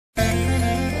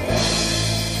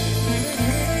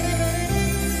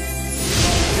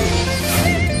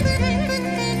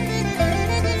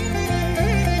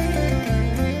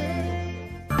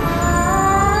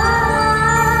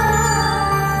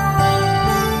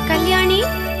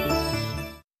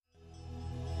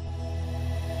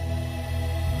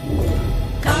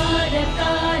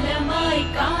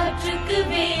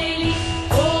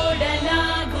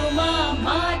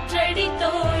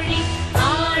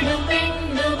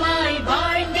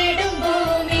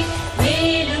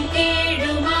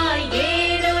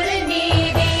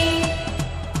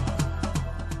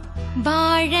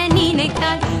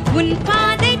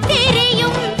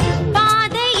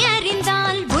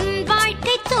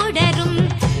தொடரும்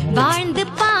வாழ்ந்து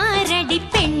பாரடி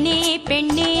பெண்ணே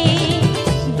பெண்ணே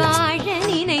வாழ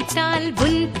நினைத்தால்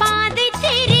உன் பாதை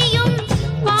தெரியும்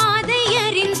பாதை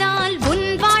அறிந்தால் உன்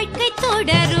வாழ்க்கை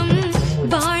தொடரும்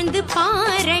வாழ்ந்து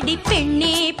பாரடி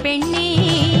பெண்ணே பெண்ணே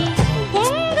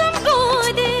பொங்கும்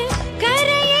போது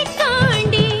கரையை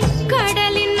தாண்டி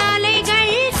கடலின்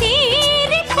அலைகள்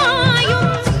சீறி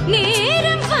பாயும்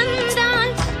நேரம்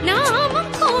வந்தால்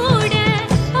நாமும் கூட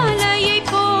அலையை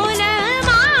போல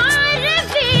மாற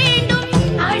வேண்டும்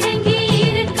அடங்கி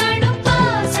இருக்கணும்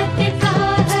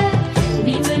பாசத்திற்காக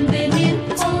நிமிர்ந்து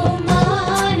நிற்போம்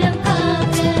மானம்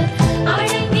காக்க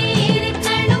அடங்கி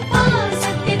இருக்கணும்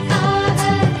பாசத்திற்காக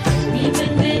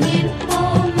நிமிர்ந்து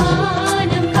நிற்போம்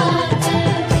மானம் காக்க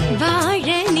வாழ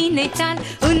நினைத்தால்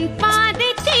உன்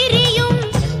பாதை தெரியும்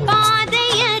பாதை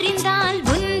அறிந்தால்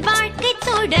உன் வாழ்க்கை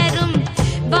தொடரும்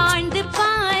வாழ்ந்து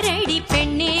பாரடி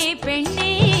பெண்ணே பெண்ணே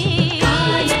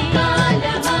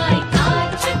காலகாலமாய்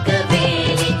காற்றுக்கு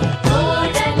வேலி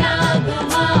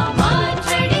ஓடலாகுமா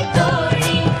மாற்றடி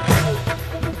தோழி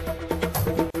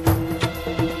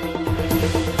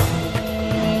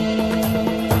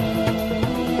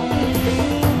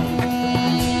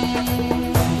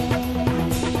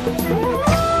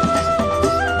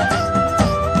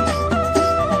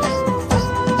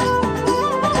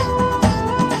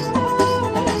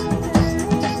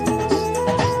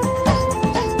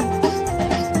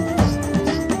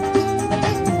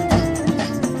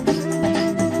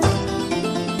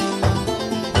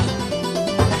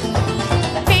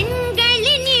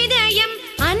பெண்களின் இதயம்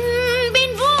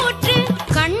அன்பின் ஊற்று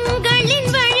கண்களின்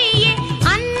வழியே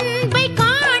அன்பை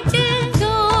காட்டு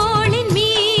தோளின்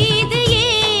மீது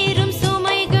ஏறும்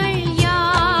சுமைகள்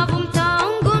யாவும்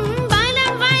தாங்கும்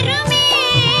பலம் வருமே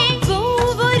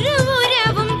ஒவ்வொரு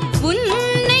உறவும்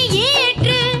உன்னை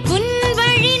ஏற்று உன்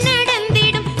வழி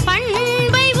நடந்திடும்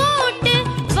பண்பை ஊட்டு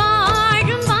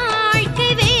வாழும் வாழ்க்கை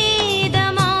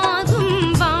வேதமாகும்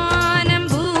வானம்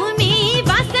பூமி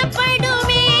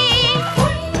வசப்படுமே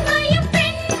உண்மையும்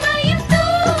பெண்மையும்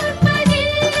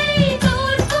தோற்பதில்லை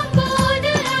தோற்கும்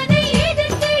போது அதை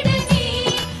எதிர்த்திட நீ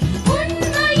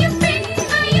உண்மையும்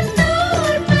பெண்மையும்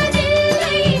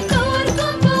தோற்பதில்லை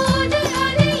தோற்கும் போது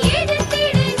அதை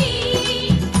எதிர்த்திட நீ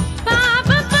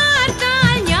பாபம்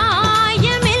பார்த்தால்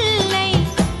நியாயமில்லை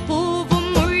பூவும்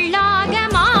முள்ளாக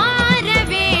மாற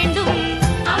வேண்டும்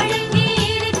அடங்கி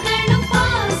இருக்கணும்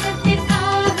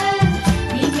பாசத்திற்காக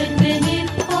நிமிர்ந்து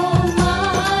நிற்போம்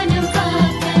மானம்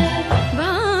காக்க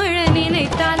வாழ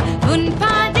நினைத்தால் உன்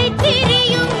பாதை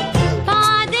தெரியும்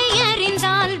பாதை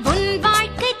அறிந்தால் உன்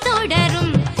வாழ்க்கை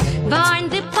தொடரும்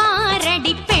வாழ்ந்து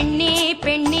பாரடி பெண்ணே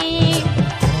பெண்ணே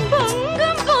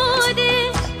பொங்கும் போது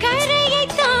கரையை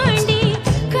தாண்டி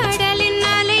கடலின்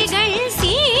அலைகள்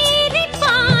சீறி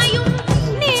பாயும்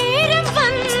நேரம்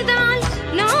வந்தால்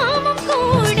நாமும்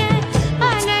கூட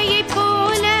அலையை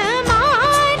போல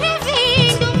மாற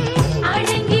வேண்டும்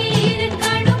அடங்கி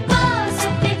இருக்கணும்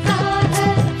பாசத்திற்காக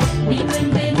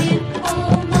நிமிர்ந்து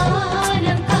நிற்போம்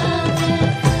மானம் காக்க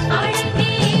அடங்கி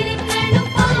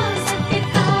இருக்கணும்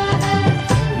பாசத்திற்காக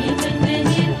நிமிர்ந்து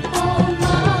நிற்போம்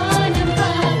மானம்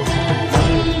காக்க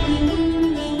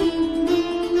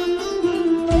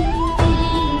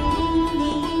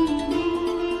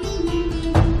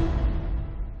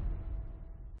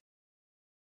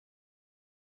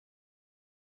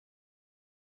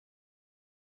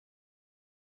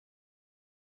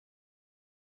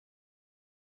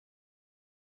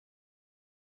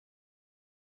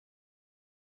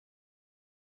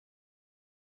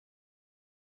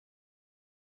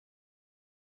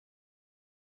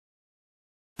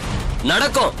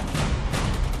நடக்கும்.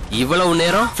 இவ்வளவு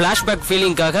நேரம் பிளாஷ்பேக்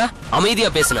ஃபீலிங்காக அமைதியா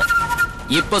பேசின.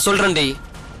 இப்ப சொல்றேன்டி,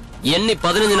 எண்ணி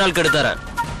 15 நாள் கெடுத்தாரன்.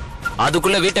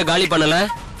 அதுக்குள்ள வீட்டை காலி பண்ணல,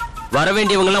 வர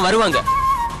வேண்டியவங்க எல்லாம் வருவாங்க.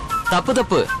 தப்பு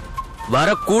தப்பு,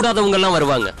 வரக்கூடாதவங்க எல்லாம்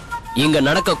வருவாங்க. இங்க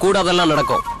நடக்க கூடாதெல்லாம்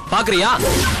நடக்கும். பாக்குறியா?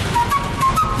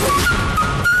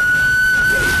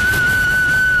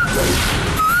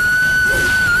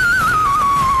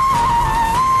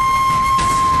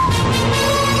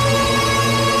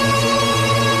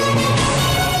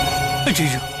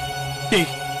 ஐயோ ஏய்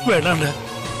வேணாண்டா,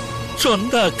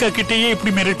 சொந்த அக்கா கிட்டயே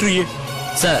இப்படி மிரட்டுறியே.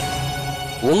 சார்,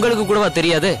 உங்களுக்கு கூடவா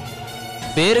தெரியாது?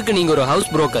 பேருக்கு நீங்க ஒரு ஹவுஸ்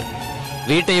புரோக்கர்.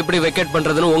 வீட்டை எப்படி வெக்கேட்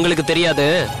பண்றதுன்னு உங்களுக்கு தெரியாது.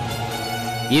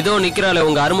 இதோ நிக்கிறாளே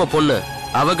உங்க அருமை பொண்ணு,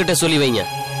 அவகிட்ட சொல்லி வைங்க.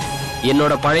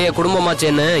 என்னோட பழைய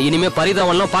குடும்பமாச்சேன்னு இனிமே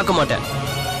பரிதாபம்லாம் பார்க்க மாட்டேன்.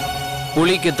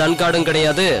 புலிக்கு தன்காடும்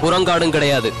கிடையாது, புறங்காடும்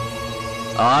கிடையாது.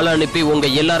 ஆள் அனுப்பி உங்க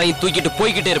எல்லாரையும் தூக்கிட்டு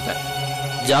போய்கிட்டே இருப்பேன்.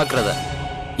 ஜாக்கிரதை.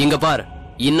 இங்க பார்,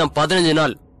 இன்னும் 15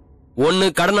 நாள் ஒண்ணு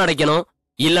கடன் அடைக்கணும்,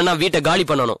 இல்லன்னா வீட்டை காலி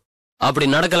பண்ணணும். அப்படி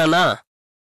நடக்கலன்னா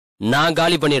நான்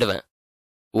காலி பண்ணிடுவேன்.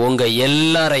 உங்க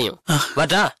எல்லாரையும்.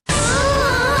 வாடா.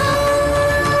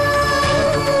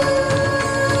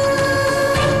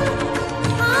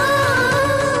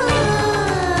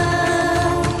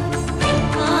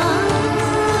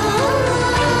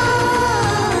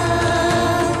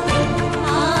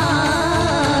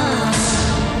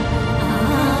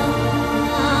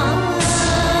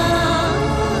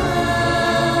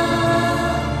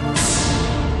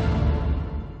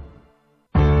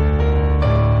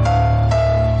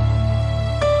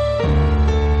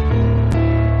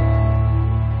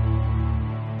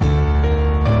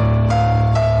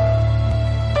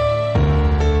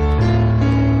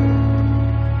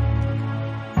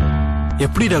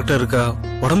 எப்படி டாக்டர் இருக்கா?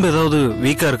 உடம்பு ஏதாவது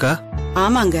வீக்கா இருக்கா?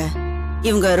 ஆமாங்க,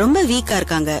 இவங்க ரொம்ப வீக்கா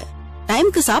இருக்காங்க.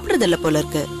 டைம்க்கு சாப்பிடுறது இல்ல போல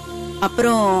இருக்கு.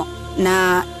 அப்புறம்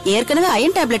நான் ஏற்கனவே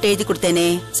அயன் டேப்லெட் எழுதி கொடுத்தேனே,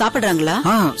 சாப்பிடுறாங்களா?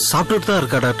 சாப்பிட்டுட்டு தான்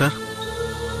இருக்கா டாக்டர்.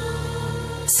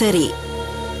 சரி,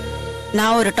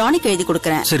 நான் ஒரு டானிக் எழுதி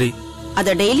கொடுக்கறேன். சரி,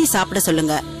 அத டெய்லி சாப்பிட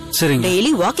சொல்லுங்க. சரிங்க.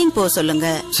 டெய்லி வாக்கிங் போக சொல்லுங்க.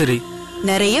 சரி.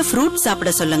 நிறைய ஃப்ரூட்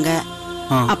சாப்பிட சொல்லுங்க.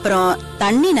 அப்புறம்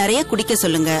தண்ணி நிறைய குடிக்க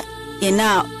சொல்லுங்க.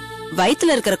 ஏன்னா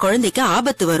வயித்துல இருக்கிற குழந்தைக்கு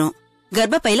ஆபத்து வரும்.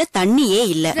 கர்ப்பப்பையில தண்ணியே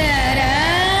இல்ல.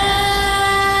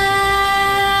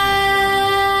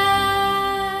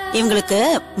 இவங்களுக்கு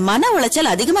மன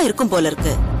உளைச்சல் அதிகமா இருக்கும் போல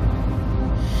இருக்கு.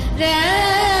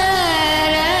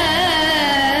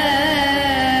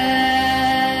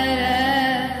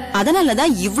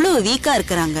 அதனாலதான் இவ்வளவு வீக்கா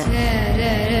இருக்கிறாங்க.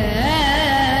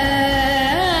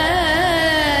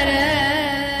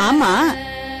 ஆமா,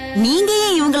 நீங்க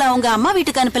ஏன் இவங்கள அவங்க அம்மா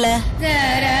வீட்டுக்கு அனுப்பல?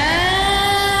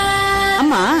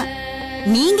 அம்மா,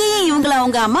 நீங்க ஏன் இவங்கள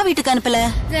அவங்க அம்மா வீட்டுக்கு அனுப்பல?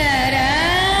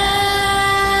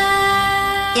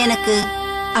 எனக்கு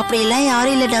அப்படியெல்லாம்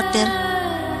யாரும் இல்ல டாக்டர்.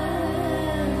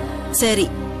 சரி,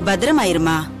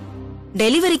 பத்திரமாயிருமா.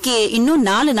 டெலிவரிக்கு இன்னும்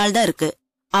 4 நாள் தான் இருக்கு.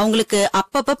 அவங்களுக்கு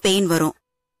அப்பப்ப பெயின் வரும்.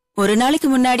 ஒரு நாளைக்கு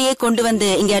முன்னாடியே கொண்டு வந்து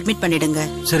இங்க அட்மிட் பண்ணிடுங்க.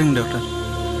 சரிங்க டாக்டர்.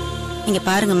 இங்க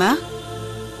பாருங்கம்மா,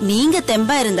 நீங்க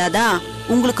தெம்பா இருந்தாதான்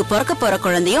உங்களுக்கு பிறக்க போற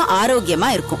குழந்தையும் ஆரோக்கியமா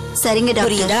இருக்கும். சரிங்க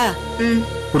டாக்டர். புரியுதா?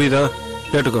 புரியுதா?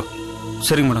 கேட்டுக்கோ.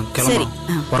 சரிங்க மேடம், சரி,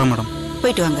 வரேன் மேடம்.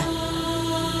 போயிட்டு வாங்க.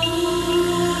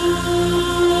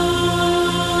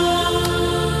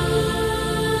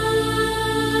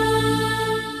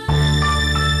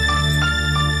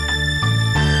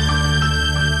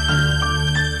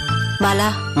 பாலா,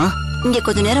 இங்க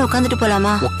கொஞ்ச நேரம் உட்காந்துட்டு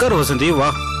போலாமா? உட்கார் வசந்தி, வா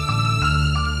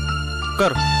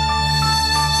உட்கார்.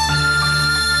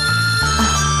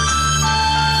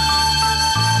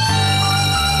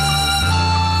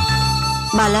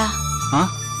 பாலா,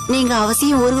 நீங்க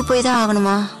அவசியம் ஊருக்கு போய் தான்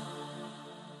ஆகணுமா?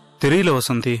 தெரியல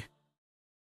வசந்தி,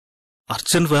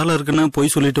 அர்ஜென்ட் வேலை இருக்குன்னு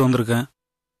போய் சொல்லிட்டு வந்திருக்கேன்.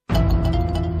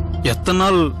 எத்தனை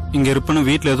நாள் இங்க இருப்பேன்னு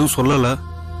வீட்டுல எதுவும் சொல்லல.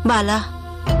 பாலா,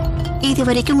 இது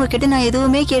வரைக்கும் உங்ககிட்ட நான்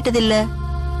எதுவுமே கேட்டதில்ல.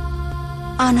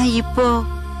 ஆனா இப்போ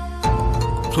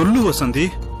சொல்லு வசந்தி.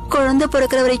 குழந்தை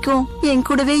பிறக்கிற வரைக்கும் என்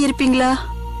கூடவே இருப்பீங்களா?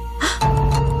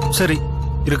 சரி,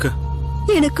 இருக்கு.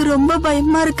 எனக்கு ரொம்ப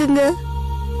பயமா இருக்குங்க.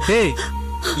 ஏய்,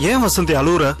 ஏன் வசந்தி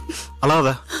அழுவுற? அழாத,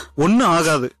 ஒண்ணும்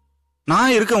ஆகாது.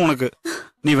 நான் இருக்கேன் உனக்கு.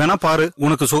 நீ வேணா பாரு,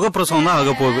 உனக்கு சுகப்பிரசவம் தான்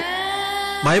ஆக போகுது.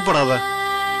 பயப்படாத.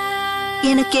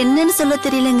 எனக்கு என்னன்னு சொல்ல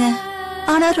தெரியலங்க,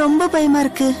 ஆனா ரொம்ப பயமா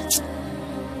இருக்கு.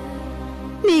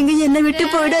 நீங்க என்ன விட்டு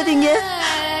போயிடாதீங்க.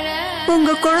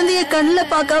 உங்க குழந்தைய கண்ணுல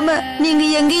பாக்காம நீங்க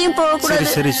எங்கேயும் போக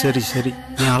கூடாது. சரி சரி சரி,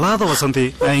 நீ அழாத வசந்தி,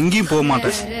 நான் எங்கேயும் போக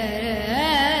மாட்டேன்.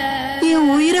 என்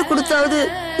உயிரை கொடுத்தாவது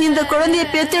இந்த குழந்தைய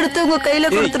பெத்தெடுத்து உங்க கையில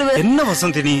கொடுத்துருவேன். என்ன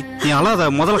வசந்தி, நீ அழாத.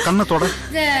 முதல்ல கண்ணை தொட.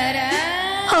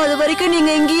 அது வரைக்கும்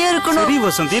நீங்க இங்கேயே இருக்கணும். சரி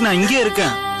வசந்தி, நான் இங்கே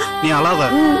இருக்கேன். நீ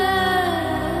அழாத.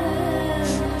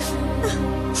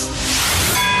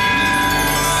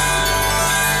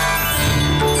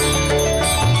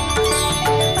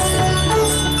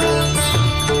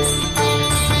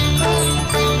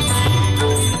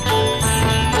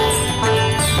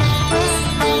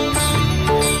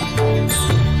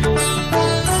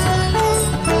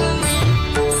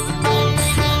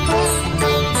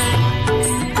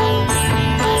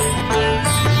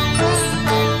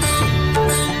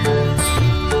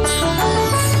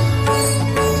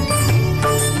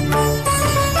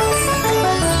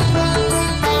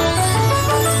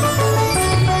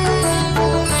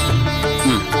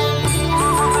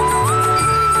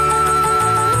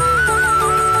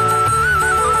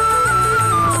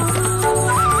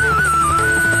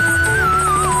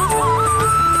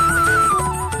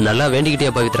 நல்லா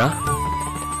வேண்டிக்கிட்டியா பவித்ரா?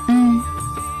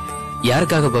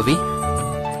 யாருக்காக பவி?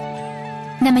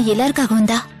 நம்ம எல்லாருக்காகவும்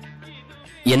தான்.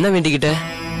 என்ன வேண்டிக்கிட்ட?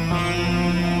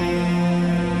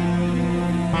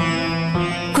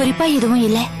 குறிப்பா எதுவும்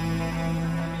இல்ல,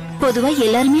 பொதுவா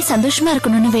எல்லாருமே சந்தோஷமா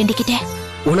இருக்கணும்னு வேண்டிக்கிட்டேன்.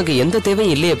 உனக்கு எந்த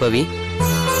தேவையும் இல்லையே பவி.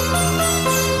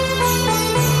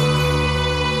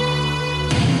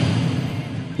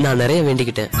 நான் நிறைய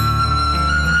வேண்டிக்கிட்டேன்.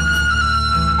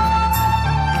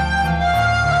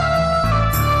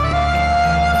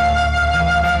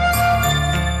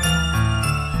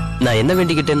 நான் என்ன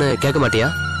வேண்டிக்கிட்டேன்னு கேட்க மாட்டியா?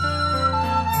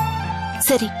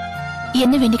 சரி,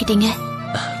 என்ன வேண்டிக்கிட்டீங்க?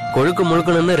 கொழுக்கு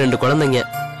முழுக்கணும்னு 2 குழந்தைங்க,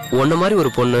 உன்ன மாதிரி ஒரு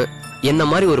பொண்ணு, என்ன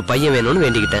மாதிரி ஒரு பையன் வேணும்னு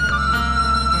வேண்டிக்கிட்டேன்.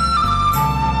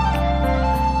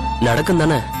 நடக்கும்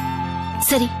தானே?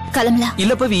 சரி, கிளம்பலாம்.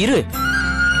 இல்ல பவி இரு.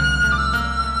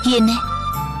 என்ன?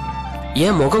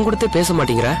 ஏன் முகம் கொடுத்தே பேச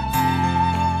மாட்டேங்கிற?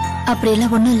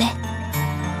 அப்படியெல்லாம் ஒண்ணும் இல்ல.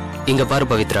 இங்க பாரு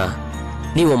பவித்ரா,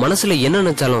 நீ உன் மனசுல என்ன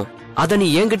நினைச்சாலும் அத நீ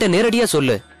என்கிட்ட நேரடியா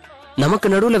சொல்லு. நமக்கு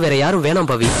நடுவுல வேற யாரும் வேணாம்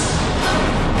பவி.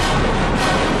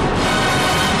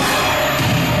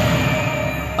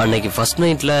 அன்னைக்கு ஃபர்ஸ்ட்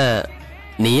நைட்ல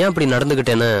நீ ஏன் அப்படி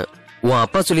நடந்துகிட்டேன்னு உன்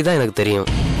அப்பா சொல்லிதான் எனக்கு தெரியும்.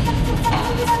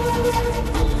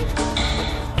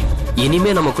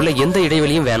 இனிமே நமக்குள்ள எந்த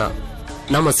இடைவெளியும் வேணாம்.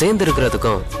 நாம சேர்ந்து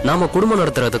இருக்கிறதுக்கும் நாம குடும்பம்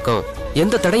நடத்துறதுக்கும்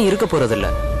எந்த தடையும் இருக்க போறதில்ல.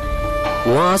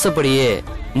 உன் ஆசைப்படியே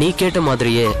நீ கேட்ட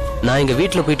மாதிரியே நான் எங்க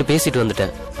வீட்டுல போயிட்டு பேசிட்டு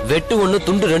வந்துட்டேன். வெட்டு 1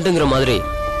 துண்டு 2ங்கிற மாதிரி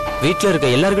வீட்டுல இருக்க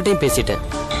எல்லார்கிட்டையும் பேசிட்டேன்.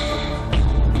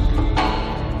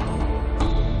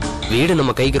 வீடு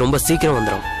நம்ம கைக்கு ரொம்ப சீக்கிரம்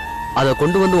வந்துடும். அதை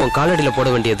கொண்டு வந்து உன் காலடியில போட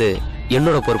வேண்டியது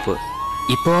என்னோட பொறுப்பு.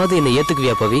 இப்போவாது என்னை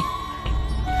ஏத்துக்குவியா பவி?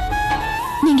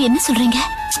 நீங்க என்ன சொல்றீங்க?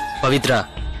 பவித்ரா,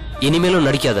 இனிமேலும்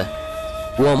நடிக்காத.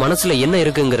 உன் மனசுல என்ன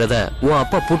இருக்குங்கிறத உன்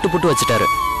அப்பா புட்டு புட்டு வச்சுட்டாரு.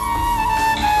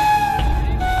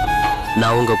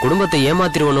 நான் உங்க குடும்பத்தை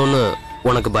ஏமாத்திருவணும்னு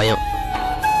உனக்கு பயம்.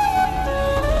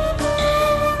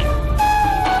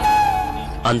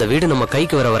 அந்த வீடு நம்ம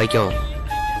கைக்கு வர வரைக்கும்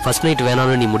ஃபர்ஸ்ட் நைட்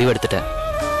வேணாம்னு நீ முடிவெடுத்துட்ட.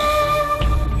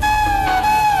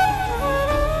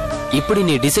 இப்படி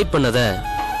நீ டிசைட் பண்ணத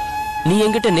நீ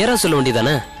என்கிட்ட நேரா சொல்ல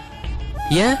வேண்டியதானே?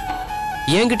 ஏன்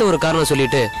என்கிட்ட ஒரு காரணம்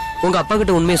சொல்லிட்டு உங்க அப்பா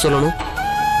கிட்ட உண்மையை சொல்லணும்?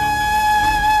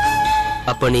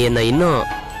 அப்ப நீ என்ன இன்னும்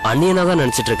அந்நியனா தான்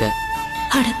நினைச்சிட்டு இருக்க.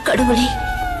 அட கடவுளே,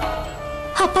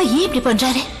 அப்பா ஏன் இப்படி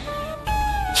பண்றாரு?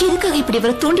 எதுக்காக இப்படி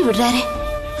இவரை தூண்டி விடுறாரு?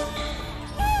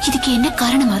 இதுக்கு என்ன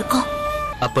காரணமா இருக்கும்?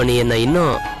 அப்ப நீ என்ன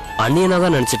இன்னும் அந்நியனா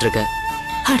தான் நினைச்சிட்டு இருக்க.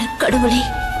 அட கடவுளே,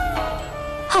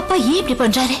 அப்பா ஏன் இப்படி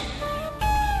பண்றாரு?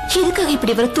 எதுக்காக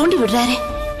இப்படி இவரை தூண்டி விடுறாரு?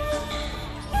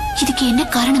 இதுக்கு என்ன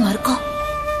காரணமா இருக்கும்?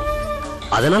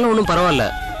 அதனால ஒண்ணும் பரவாயில்ல.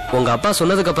 உங்க அப்பா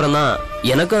சொன்னதுக்கு அப்புறம் தான்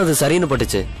எனக்கும் அது சரின்னு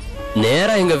பட்டுச்சு.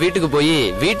 நேரா எங்க வீட்டுக்கு போய்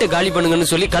வீட்டை காலி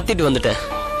பண்ணுங்கன்னு சொல்லி கத்திட்டு வந்துட்டேன்.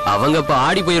 அவங்க அப்ப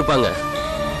ஆடி போயிருப்பாங்க.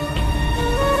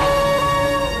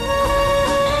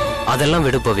 அதெல்லாம்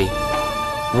விடுப்பவி.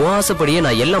 உன் ஆசைப்படியே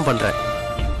நான் எல்லாம் பண்றேன்.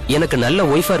 எனக்கு நல்ல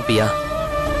ஒய்ஃபா இருப்பியா?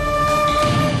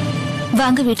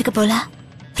 வாங்க வீட்டுக்கு போலாம்.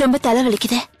 ரொம்ப தலை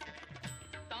வலிக்குது.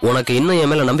 உனக்கு இன்னும் என்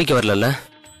மேல நம்பிக்கை வரல?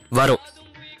 வரும்.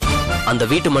 அந்த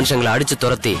வீட்டு மனுஷங்களை அடிச்சு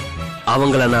துரத்தி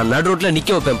அவங்கள நான் நடு ரோட்ல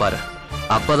நிக்க வைப்பேன் பாரு.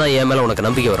 அப்பதான் என் மேல உனக்கு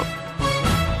நம்பிக்கை வரும்.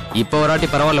 இப்ப வராட்டி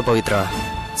பரவாயில்ல பவித்ரா.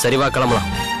 சரிவா, கிளம்பலாம்.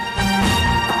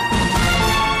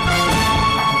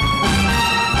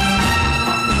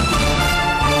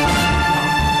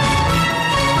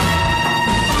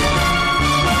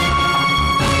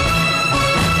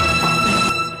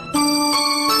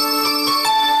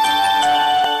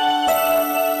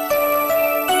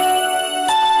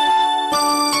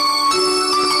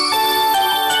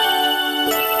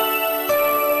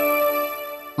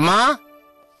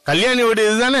 கல்யாணி வீடு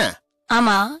இதுதானே?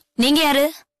 ஆமா. நீங்க யாரு?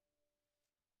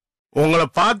 உங்களை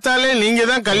பார்த்தாலே நீங்க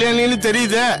தான் கல்யாணின்னு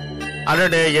தெரியுதே.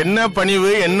 அடடே, என்ன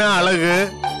பணிவு, என்ன அழகு.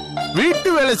 வீட்டு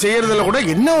வேலை செய்யறதுல கூட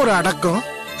என்ன ஒரு அடக்கம்.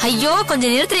 ஐயோ,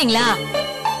 கொஞ்சம் நிறுத்துறீங்களா?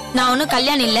 நான் ஒன்னும்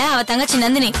கல்யாணம் இல்ல, அவ தங்கச்சி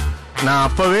நந்தினி. நான்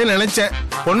அப்பவே நினைச்சேன்,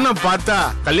 பொண்ணை பார்த்தா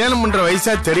கல்யாணம் பண்ற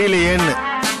வயசா தெரியலையேன்னு.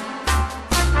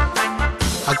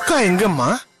 அக்கா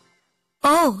எங்கம்மா?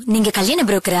 ஓ, நீங்க கல்யாண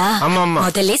புரோக்கரா? ஆமா.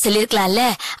 முதல்ல சொல்லிருக்கலாம்ல.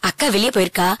 அக்கா வெளியே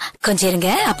போயிருக்கா, கொஞ்சம் இருங்க,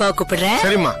 அப்பாவை கூப்பிடுறேன்.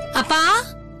 சரிம்மா. அப்பா,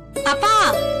 அப்பா.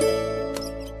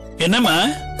 என்னம்மா?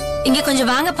 இங்க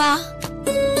கொஞ்சம் வாங்கப்பா.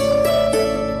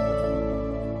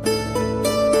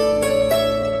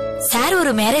 சார்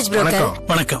ஒரு மேரேஜ் புரோக்கர்.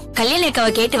 வணக்கம். கல்யாண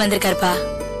அக்காவை கேட்டு வந்திருக்காருப்பா.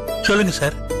 சொல்லுங்க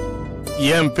சார்.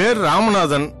 என் பேர்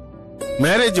ராமநாதன்,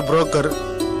 மேரேஜ் புரோக்கர்.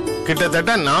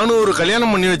 கிட்டத்தட்ட 400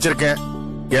 கல்யாணம் பண்ணி வச்சிருக்கேன்.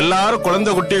 எல்லாரும்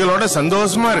குழந்தை குட்டிகளோட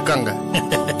சந்தோஷமா இருக்காங்க.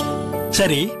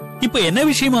 சரி, இப்ப என்ன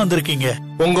விஷயமா வந்திருக்கீங்க?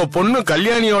 உங்க பொண்ணு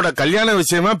கல்யாணியோட கல்யாண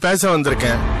விஷயமா பேச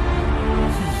வந்திருக்கேன்.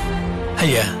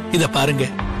 ஐயா, இத பாருங்க.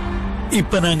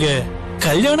 இப்ப நாங்க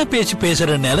கல்யாண பேச்சு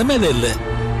பேசுற நிலைமையில இல்ல.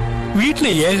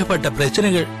 வீட்டுல ஏகப்பட்ட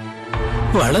பிரச்சனைகள்.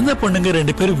 வளர்ந்த பொண்ணுங்க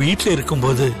 2 பேரும் வீட்டுல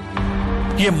இருக்கும்போது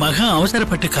என் மகன்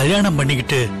அவசரப்பட்டு கல்யாணம்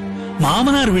பண்ணிக்கிட்டு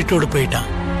மாமனார் வீட்டோடு போயிட்டான்.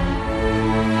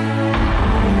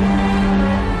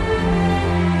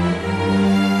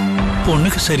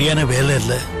 பொண்ணுக்கு சரியான வேலை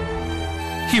இல்ல,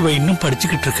 இவ இன்னும்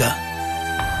படிச்சுக்கிட்டு இருக்கா.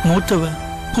 மூத்தவ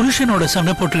புருஷனோட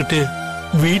சண்டை போட்டுக்கிட்டு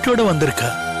வீட்டோட வந்திருக்கா.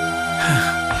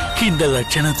 இந்த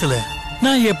லட்சணத்துல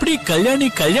நான் எப்படி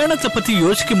கல்யாணத்தை பத்தி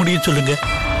யோசிக்க முடியும் சொல்லுங்க?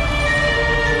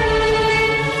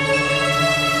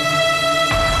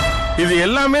 இது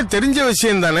எல்லாமே தெரிஞ்ச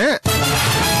விஷயம் தானே?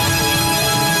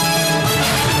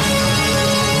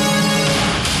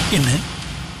 என்ன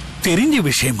தெரிஞ்ச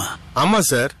விஷயமா? ஆமா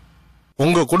சார்,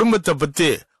 உங்க குடும்பத்தை பத்தி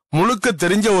முழுக்க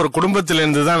தெரிஞ்ச ஒரு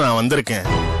குடும்பத்திலிருந்து தான் நான் வந்திருக்கேன்.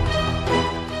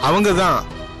 அவங்க தான்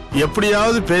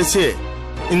எப்படியாவது பேசி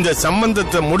இந்த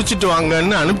சம்பந்தத்தை முடிச்சிட்டு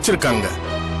வாங்கன்னு அனுப்பிச்சிருக்காங்க.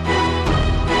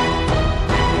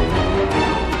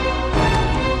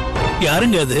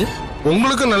 யாருங்க அது?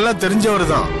 உங்களுக்கு நல்லா தெரிஞ்சவர்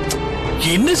தான்.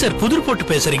 என்ன சார் புதிர் போட்டு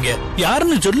பேசுறீங்க?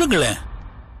 யாருன்னு சொல்லுங்களேன்.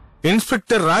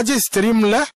 இன்ஸ்பெக்டர் ராஜேஷ்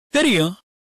தெரியும்ல? தெரியும்.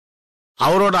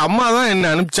 அவரோட அம்மா தான் என்ன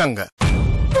அனுப்பிச்சாங்க.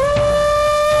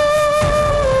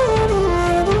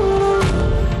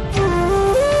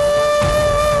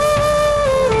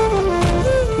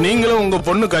 நீங்களும் உங்க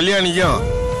பொண்ணு கல்யாணியும்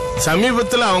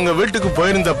சமீபத்துல அவங்க வீட்டுக்கு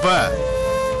போயிருந்தப்ப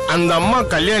அந்த அம்மா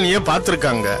கல்யாணிய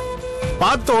பாத்திருக்காங்க.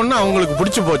 பார்த்த உடனே அவங்களுக்கு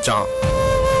பிடிச்சு போச்சாம்.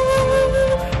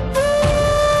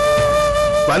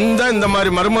 வந்தா இந்த மாதிரி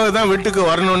மருமக தான் வீட்டுக்கு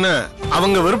வரணும்னு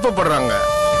அவங்க விருப்பப்படுறாங்க.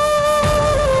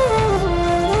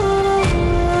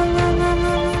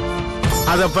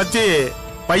 அத பத்தி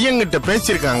பையன்கிட்ட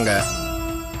பேசிருக்காங்க.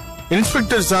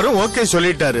 இன்ஸ்பெக்டர் சாரும் ஓகே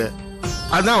சொல்லிட்டாரு.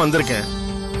 அதான் வந்திருக்கேன்.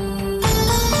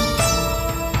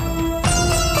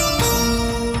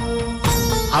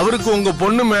 அவருக்கு உங்க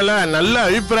பொண்ணு மேல நல்ல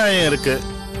அபிப்பிராயம் இருக்கு.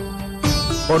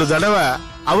 ஒரு தடவை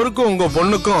அவருக்கும் உங்க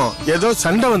பொண்ணுக்கும் ஏதோ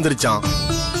சண்டை வந்துருச்சாம்.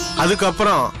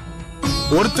 அதுக்கப்புறம்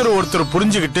ஒருத்தர்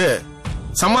புரிஞ்சுக்கிட்டு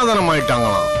சமாதானம்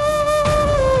ஆயிட்டாங்களாம்.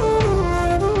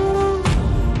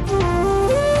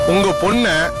 உங்க பொண்ண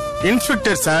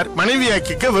இன்ஸ்பெக்டர் சார்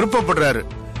மனைவியாக்கிக்க விருப்பப்படுறாரு.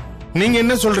 நீங்க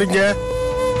என்ன சொல்றீங்க?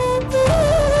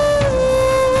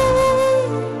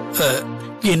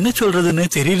 என்ன சொல்றதுன்னு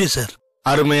தெரியல சார்.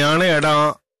 அருமையான இடம்,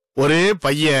 ஒரே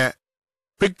பையன்,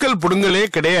 பிக்கல் புடுங்கலே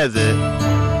கிடையாது.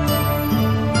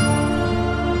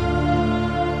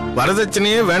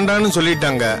 வரதட்சணையே வேண்டான்னு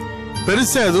சொல்லிட்டாங்க.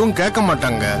 பெருசா எதுவும் கேட்க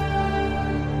மாட்டாங்க.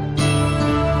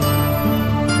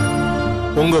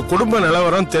 உங்க குடும்ப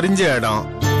நிலவரம் தெரிஞ்ச இடம்.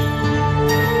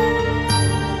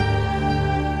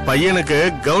 பையனுக்கு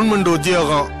கவர்மெண்ட்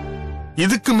உத்தியோகம்.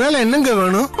 இதுக்கு மேல என்னங்க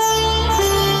வேணும்?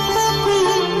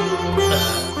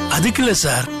 அதுக்குல்ல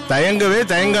சார். தயங்கவே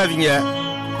தயங்காதீங்க.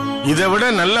 இதை விட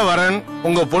நல்ல வரன்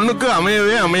உங்க பொண்ணுக்கு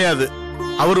அமையவே அமையாது.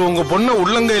 அவர் உங்க பொண்ணை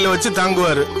உள்ளங்கையில வச்சு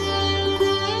தாங்குவாரு.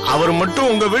 அவர் மட்டும்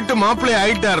உங்க வீட்டு மாப்பிள்ளை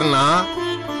ஆயிட்டாருன்னா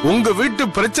உங்க வீட்டு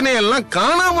பிரச்சனை எல்லாம்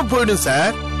காணாம போயிடும்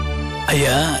சார்.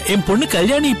 ஐயா, என் பொண்ணு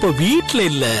கல்யாணி இப்ப வீட்டுல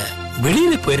இல்ல,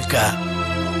 வெளியில போயிருக்கா.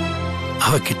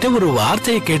 அவகிட்ட ஒரு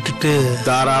வார்த்தையை கேட்டுட்டு.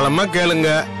 தாராளமா கேளுங்க.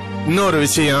 இன்னொரு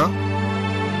விஷயம்,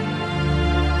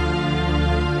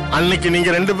 அன்னைக்கு நீங்க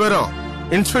 2 பேரும்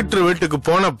இன்ஸ்பெக்டர் வீட்டுக்கு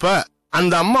போனப்ப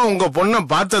அந்த அம்மா உங்க பொண்ணை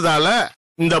பார்த்ததால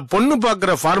இந்த பொண்ணு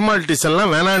பாக்குற ஃபார்மாலிட்டிஸ்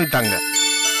எல்லாம் வேணான்ட்டாங்க.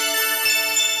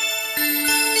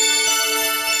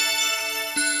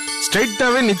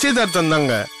 ஸ்ட்ரைட்டாவே நிச்சயதார்த்தம்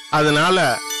தாங்க. அதனால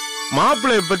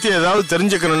மாப்பிள்ளைய பத்தி ஏதாவது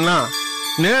தெரிஞ்சுக்கணும்னா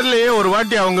நேர்லயே ஒரு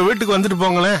வாட்டி அவங்க வீட்டுக்கு வந்துட்டு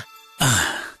போங்களேன்.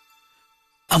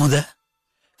 அமுத,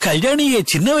 கல்யாணிய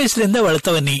சின்ன வயசுல இருந்தே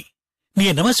வளர்த்தவ நீ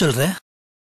என்னமா சொல்ற?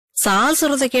 சால்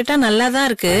சொல்றத கேட்டா நல்லாதான்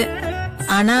இருக்கு.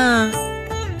 ஆனா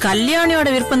கல்யாணியோட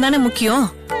விருப்பம் தானே முக்கியம்.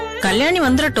 கல்யாணி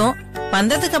வந்துடட்டும்,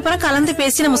 வந்ததுக்கு அப்புறம் கலந்து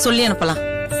பேசி நம்ம சொல்லி அனுப்பலாம்.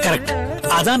 கரெக்ட்.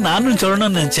 அதான் நானும்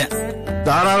சொல்லணும்னு நினைச்சேன்.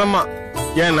 தாராளமா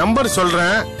என் நம்பர்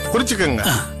சொல்றேன், குறிச்சுக்கங்க.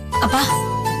 அப்பா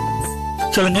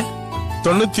சொல்லுங்க.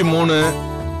 93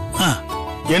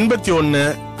 81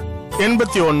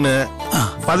 81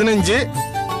 15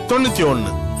 91.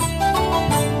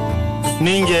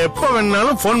 நீங்க எப்ப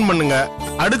வேணாலும் போன் பண்ணுங்க.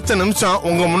 அடுத்த நிமிஷம்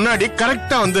உங்க முன்னாடி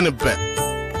கரெக்டா வந்து நிப்பேன்.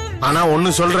 ஆனா ஒன்னு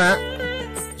சொல்றேன்,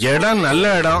 இடம்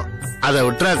நல்ல இடம், அதை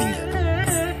விட்டுறாதீங்க.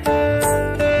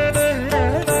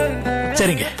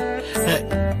 சரிங்க,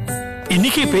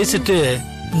 இன்னைக்கு பேசிட்டு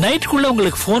நைட்டுக்குள்ள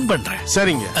உங்களுக்கு போன் பண்றேன்.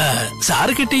 சரிங்க.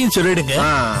 சாருக்கிட்டையும் சொல்லிடுங்க.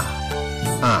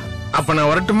 அப்ப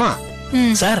நான் வரட்டுமா?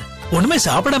 சார், ஒண்ணுமே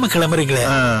சாப்பிடாம கிளம்புறீங்களே?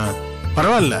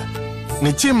 பரவாயில்ல,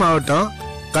 நிச்சயமாகட்டும்.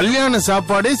 கல்யாண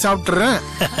சாப்பாடே சாப்பிட்டுறேன்.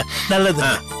 நல்லது.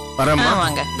 வரமா?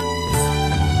 வாங்க.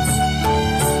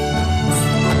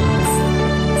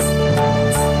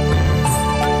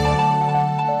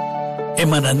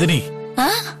 ஏம்மா நந்தினி,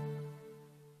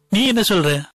 நீ என்ன சொல்ற?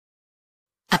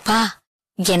 அப்பா,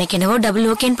 எனக்கு என்னவோ டபுள்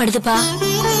ஓகேன்னு படுதுப்பா.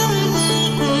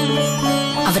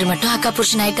 அவர் மட்டும் அக்கா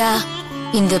புருஷன் ஆயிட்டா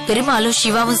இந்த பெருமாளும்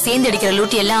சிவாவும் சேர்ந்து அடிக்கிற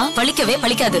லூட்டி எல்லாம் பழிக்கவே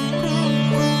பழிக்காது.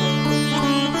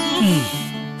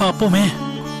 பாப்போமே.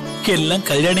 எல்லாம்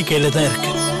கல்யாணி கையில தான் இருக்கு.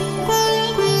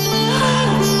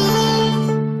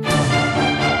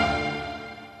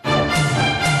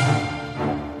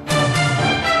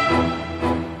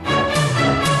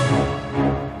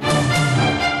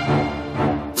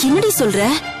 என்னடி சொல்ற?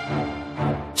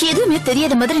 எதுவுமே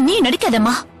தெரியாத மாதிரி நீ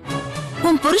நடிக்காதம்மா.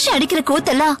 உன் புருஷன் அடிக்கிற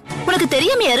கூத்தெல்லாம் உனக்கு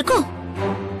தெரியாமையா இருக்கும்?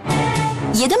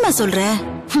 எதம்மா சொல்ற?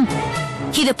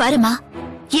 இத பாருமா,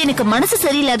 எனக்கு மனசு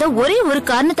சரியில்லாத ஒரே ஒரு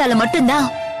காரணத்தால மட்டும்தான்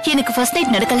எனக்கு ஃபர்ஸ்ட்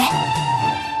நைட் நடக்கல.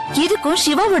 இதுக்கும்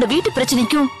சிவாவோட வீட்டு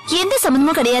பிரச்சனைக்கும் எந்த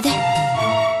சம்பந்தமும் கிடையாது.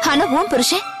 ஆனா உன்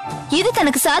புருஷன் இது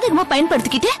தனக்கு சாதகமா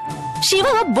பயன்படுத்திக்கிட்டு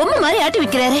சிவாவை பொம்மை மாதிரி ஆட்டி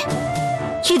வைக்கிறாரு.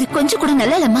 இது கொஞ்சம் கூட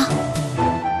நல்லா இல்லம்மா.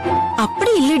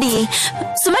 அப்படி இல்லடி.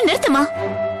 சும்மா நிறுத்தமா.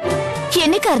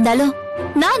 என்னைக்கா இருந்தாலும்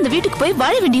நான் அந்த வீட்டுக்கு போய்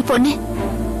வாழ வேண்டிய பொண்ணு.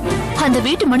 அந்த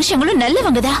வீட்டு மனுஷங்களும்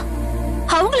நல்லவங்கதான்.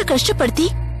 அவங்கள கஷ்டப்படுத்தி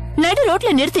நடு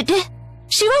ரோட்ல நிறுத்திட்டு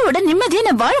சிவாவோட நிம்மதியா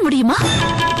நான் வாழ முடியுமா?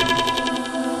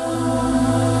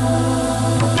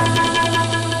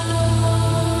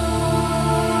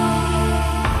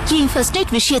 என் ஃபர்ஸ்ட்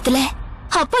நைட் விஷயத்துல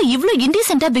அப்பா இவ்ளோ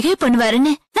இன்டீசென்ட்டா பிஹேவ்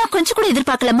பண்ணுவாருன்னு நான் கொஞ்சம் கூட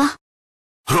எதிர்பார்க்கலாமா?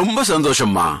 ரொம்ப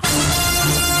சந்தோஷம்மா.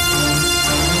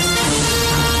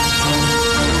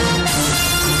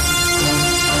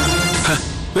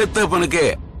 பெத்தப்பனுக்கு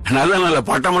நல்ல நல்ல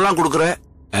பட்டமெல்லாம் கொடுக்கற.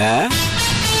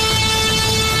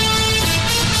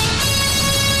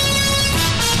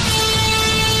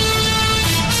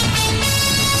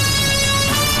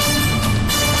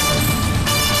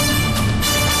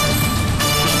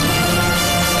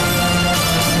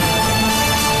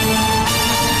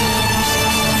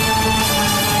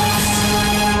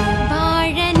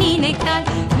 வாழ நினைத்தால்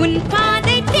உன்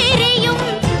பாதை தெரியும்.